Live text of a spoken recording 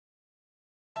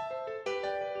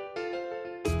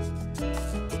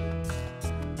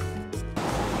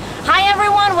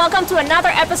welcome to another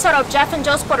episode of Jeff and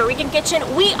Joe's Puerto Rican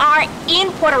Kitchen. We are in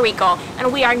Puerto Rico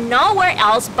and we are nowhere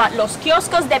else but Los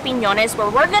Kioskos de Piñones, where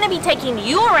we're going to be taking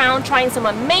you around trying some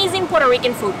amazing Puerto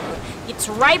Rican food. It's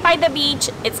right by the beach.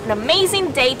 It's an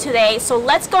amazing day today, so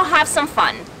let's go have some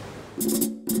fun.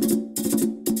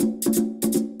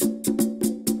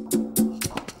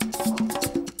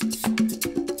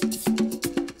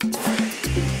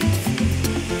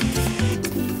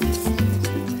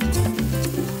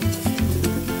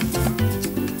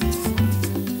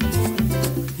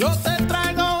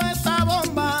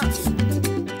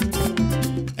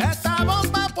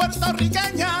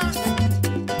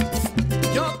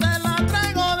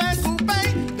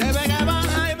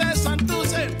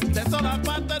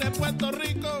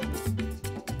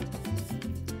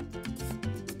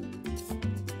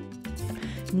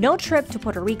 No trip to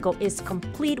Puerto Rico is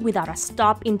complete without a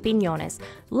stop in Piñones,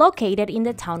 located in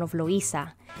the town of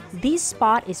Loiza. This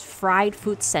spot is fried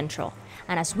food central,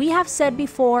 and as we have said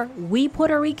before, we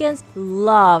Puerto Ricans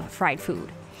love fried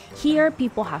food. Here,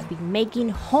 people have been making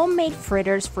homemade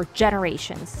fritters for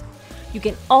generations. You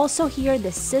can also hear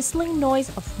the sizzling noise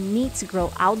of meats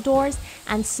grilled outdoors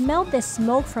and smell the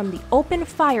smoke from the open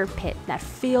fire pit that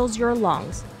fills your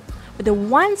lungs. But the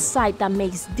one side that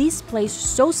makes this place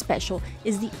so special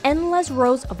is the endless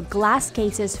rows of glass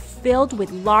cases filled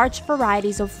with large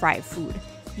varieties of fried food.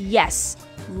 Yes,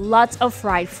 lots of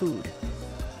fried food.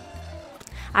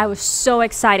 I was so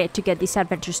excited to get this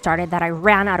adventure started that I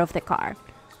ran out of the car.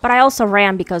 But I also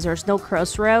ran because there's no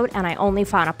crossroad and I only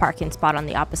found a parking spot on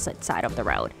the opposite side of the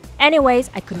road. Anyways,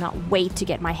 I could not wait to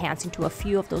get my hands into a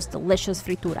few of those delicious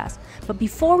frituras. But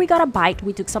before we got a bite,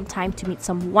 we took some time to meet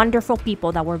some wonderful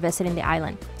people that were visiting the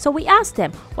island. So we asked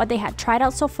them what they had tried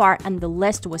out so far, and the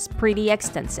list was pretty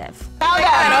extensive.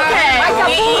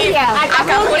 Okay.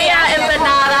 Acapuria,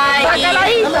 empanada,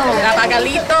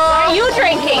 bacalito. What are you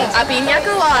drinking? A piña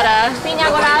colada. Piña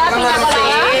colada, piña colada.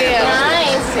 Sí.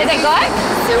 Nice. Is it good?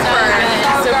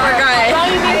 Super good. How long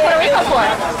have you been in Puerto Rico for?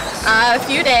 A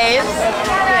few days.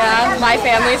 Yeah, my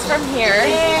family's from here.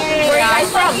 Where are you guys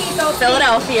from?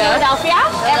 Philadelphia. Philadelphia?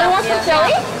 Everyone's from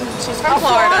Philly? She's from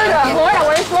Florida. Florida.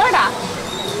 Where's Florida?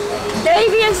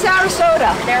 Davie and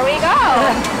Sarasota. There we go.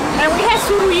 And we had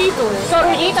surullitos.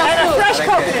 Surullitos And a too. fresh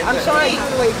coconut. I'm sorry.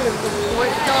 So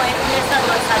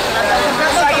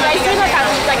are you guys doing like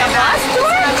a bus tour?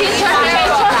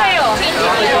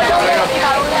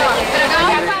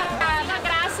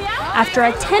 After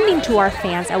attending to our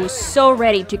fans, I was so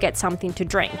ready to get something to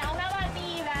drink. So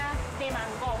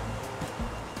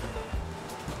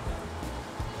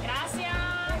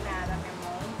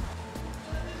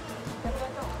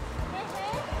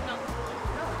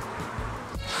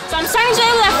I'm starting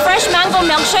today with a fresh mango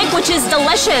milkshake, which is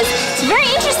delicious. It's very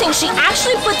interesting. She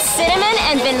actually put cinnamon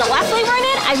and vanilla flavor in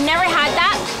it. I've never had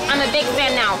that. I'm a big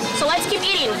fan now. So let's keep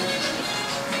eating.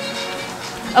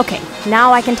 Okay,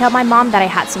 now I can tell my mom that I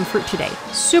had some fruit today.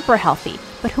 Super healthy.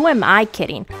 But who am I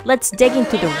kidding? Let's dig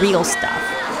into the real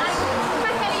stuff.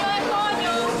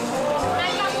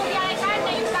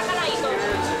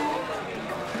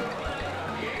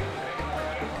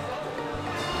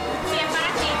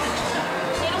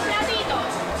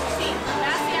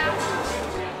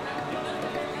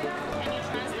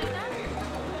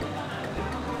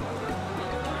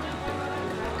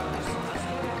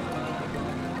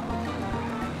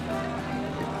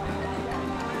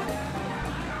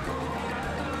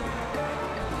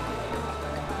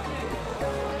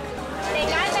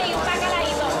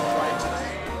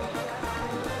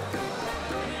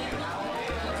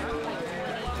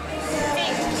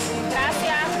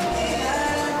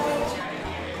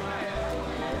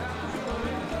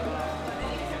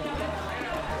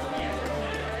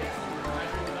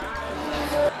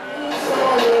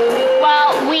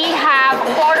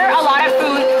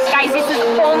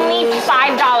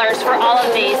 $5 for all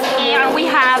of these, and we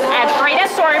have a great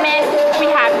assortment. We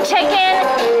have chicken,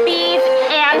 beef,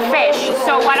 and fish.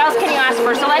 So what else can you ask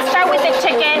for? So let's start with the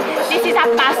chicken. This is a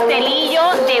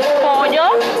pastelillo de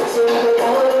pollo.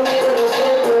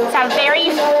 It's a very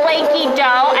flaky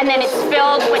dough, and then it's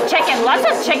filled with chicken. Lots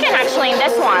of chicken actually in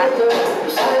this one.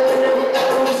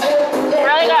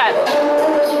 Really good.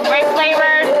 Great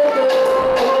flavored.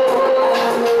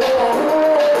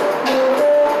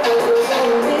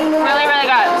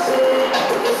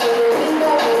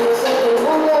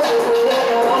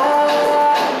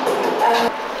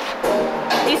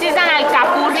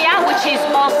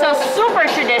 Super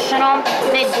traditional.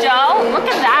 The dough, look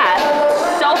at that,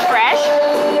 so fresh.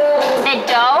 The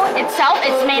dough itself,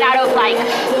 it's made out of like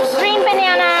green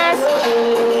bananas,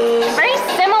 very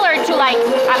similar to like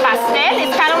a pastel.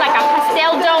 It's kind of like a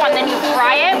pastel dough, and then you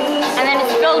fry it, and then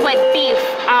it's filled filled with beef.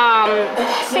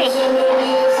 See.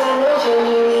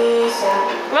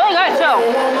 Really good too.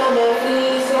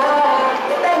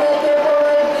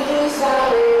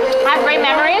 I have great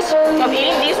memories of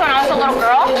eating these when I was a little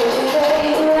girl.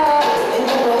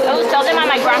 I was sold them at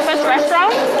my grandpa's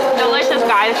restaurant. Delicious,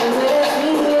 guys.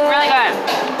 Really good.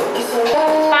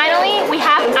 Finally, we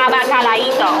have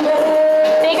abacalaíto.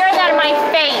 Bigger than my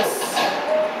face.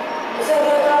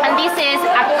 And this is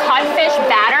a codfish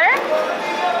batter.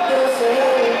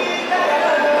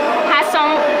 Has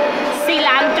some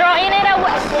cilantro in it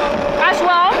as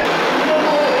well.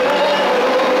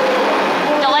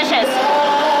 Delicious.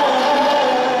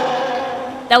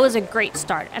 That was a great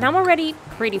start, and I'm already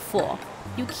pretty full.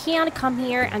 You can't come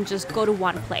here and just go to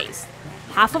one place.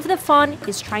 Half of the fun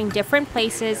is trying different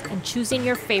places and choosing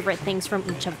your favorite things from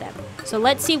each of them. So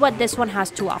let's see what this one has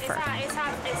to offer.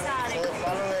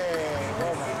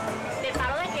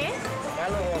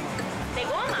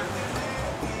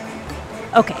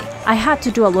 Okay, I had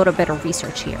to do a little bit of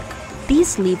research here.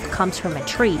 This leaf comes from a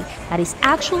tree that is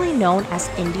actually known as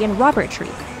Indian rubber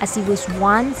tree, as it was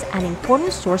once an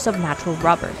important source of natural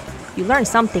rubber. You learn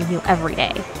something new every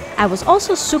day. I was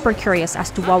also super curious as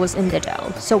to what was in the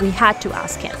dough, so we had to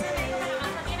ask him.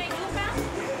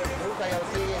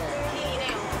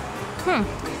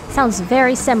 Sounds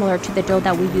very similar to the dough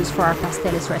that we use for our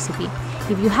pasteles recipe.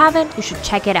 If you haven't, you should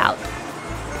check it out.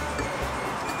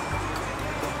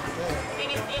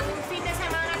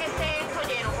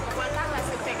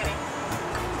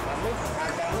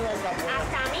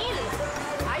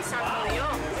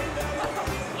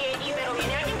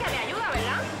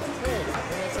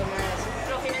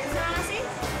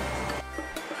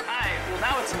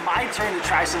 My turn to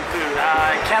try some food.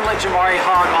 I can't let Jamari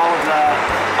hog all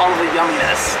of the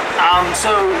yumminess.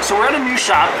 So we're at a new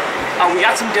shop. We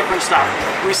got some different stuff.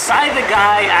 We sighted the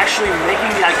guy actually making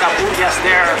the alcapurrias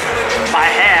there by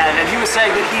hand, and he was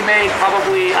saying that he made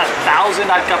probably 1,000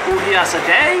 alcapurrias a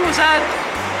day. Was that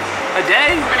a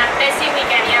day? On a busy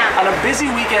weekend, yeah. On a busy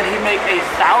weekend, he'd make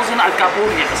 1,000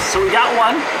 alcapurrias. So we got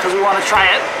one because we want to try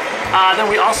it.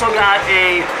 Then we also got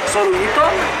a sorullito.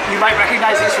 You might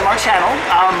recognize these from our channel.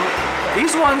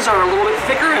 These ones are a little bit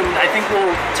thicker and I think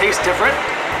will taste different.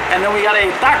 And then we got a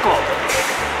taco,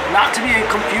 not to be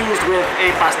confused with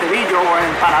a pastelillo or an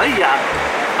empanadilla.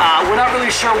 We're not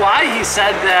really sure why. He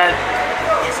said that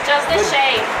it's just the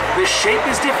shape. The shape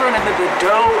is different and that the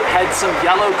dough had some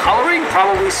yellow coloring,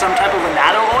 probably some type of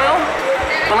annatto oil.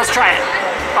 But let's try it.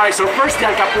 All right, so first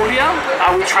the alcapurria.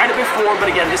 We tried it before,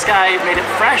 but again, this guy made it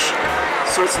fresh,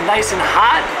 so it's nice and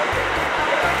hot.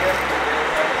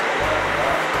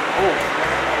 Oh.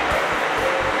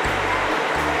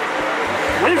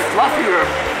 Way fluffier,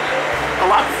 a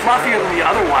lot fluffier than the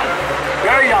other one.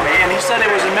 Very yummy, and he said it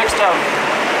was a mix of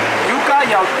yuca,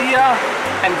 yautía,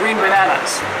 and green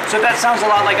bananas. So that sounds a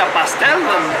lot like a pastel,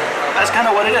 and that's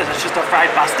kind of what it is. It's just a fried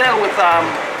pastel with a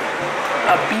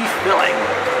beef filling.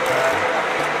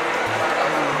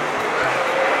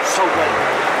 So good.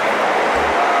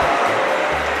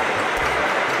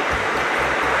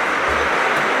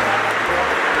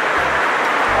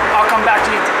 I'll come back to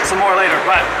eat some more later,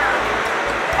 but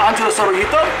onto the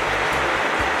sorullito.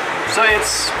 So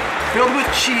it's filled with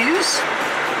cheese.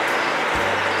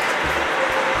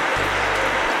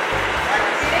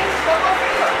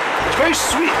 It's very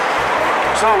sweet.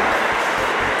 So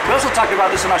we also talked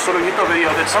about this in our sorullito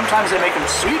video, that sometimes they make them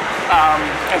sweet,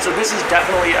 and so this is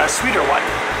definitely a sweeter one.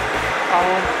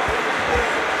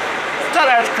 It's not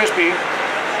as crispy.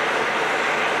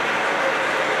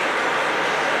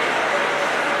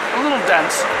 A little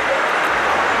dense.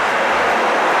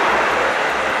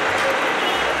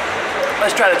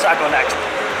 Let's try the taco next.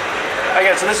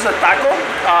 Again, so this is a taco.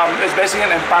 It's basically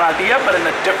an empanadilla, but in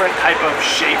a different type of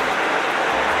shape.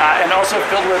 And also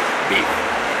filled with beef.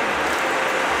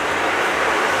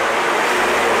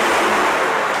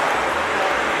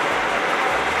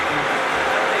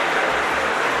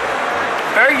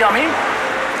 Very yummy,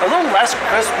 a little less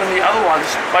crisp than the other ones,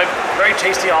 but very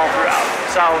tasty all throughout.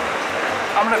 So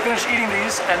I'm gonna finish eating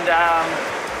these and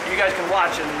you guys can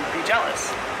watch and be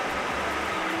jealous.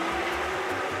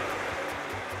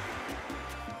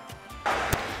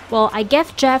 Well, I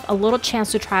gave Jeff a little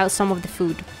chance to try out some of the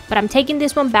food, but I'm taking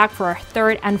this one back for our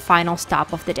third and final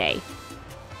stop of the day.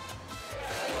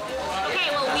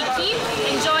 Okay, well, we keep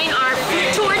enjoying our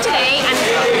food tour today, and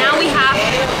now we have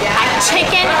a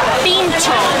chicken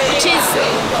pincho, which is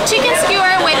chicken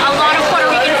skewer with a lot of Puerto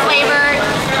Rican flavor.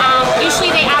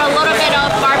 Usually they add a little bit of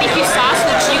barbecue sauce,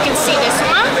 which you can see this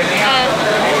one.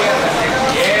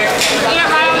 Eat it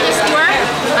right over the skewer,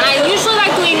 and I usually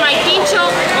like to eat my pincho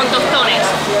con tostones,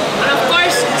 and of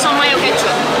course some mayo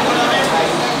ketchup.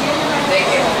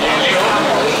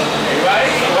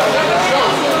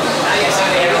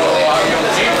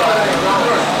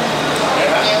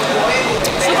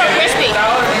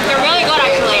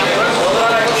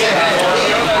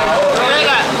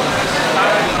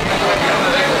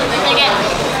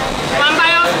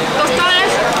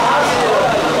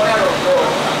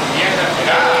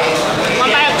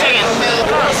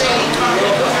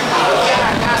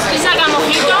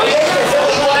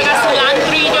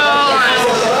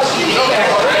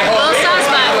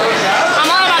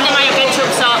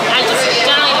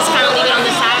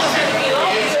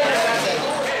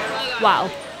 Wow,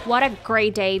 what a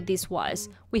great day this was.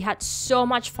 We had so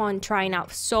much fun trying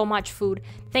out so much food.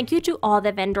 Thank you to all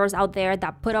the vendors out there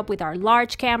that put up with our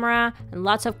large camera and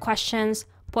lots of questions.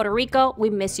 Puerto Rico, we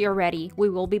miss you already.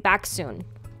 We will be back soon.